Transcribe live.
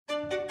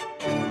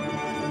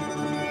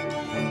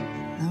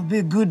be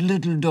a good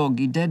little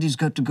doggy. Daddy's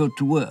got to go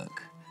to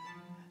work.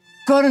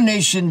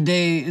 Coronation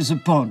Day is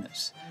upon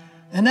us.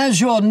 And as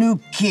your new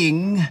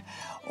king,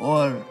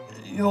 or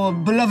your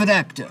beloved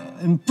actor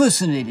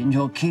impersonating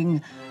your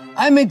king,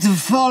 I make the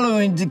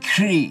following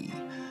decree.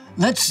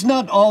 Let's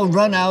not all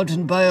run out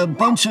and buy a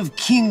bunch of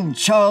King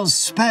Charles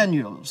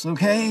Spaniels,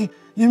 okay?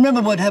 You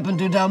remember what happened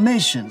to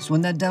Dalmatians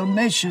when that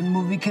Dalmatian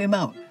movie came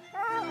out?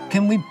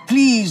 Can we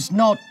please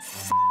not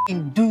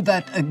do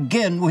that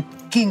again with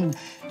King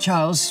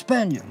Charles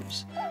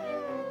Spaniels?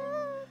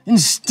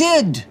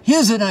 Instead,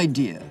 here's an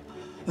idea.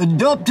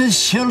 Adopt a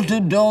shelter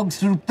dog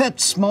through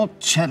PetSmart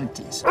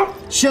charities.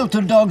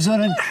 Shelter dogs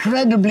are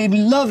incredibly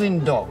loving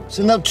dogs,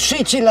 and they'll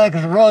treat you like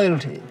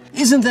royalty.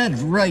 Isn't that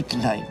right,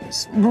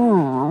 Linus?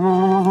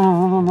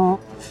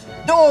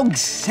 Dogs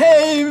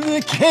save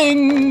the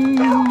king!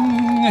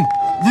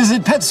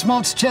 Visit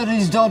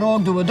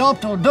PetSmartCharities.org to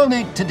adopt or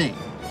donate today.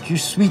 Your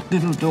sweet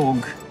little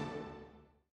dog.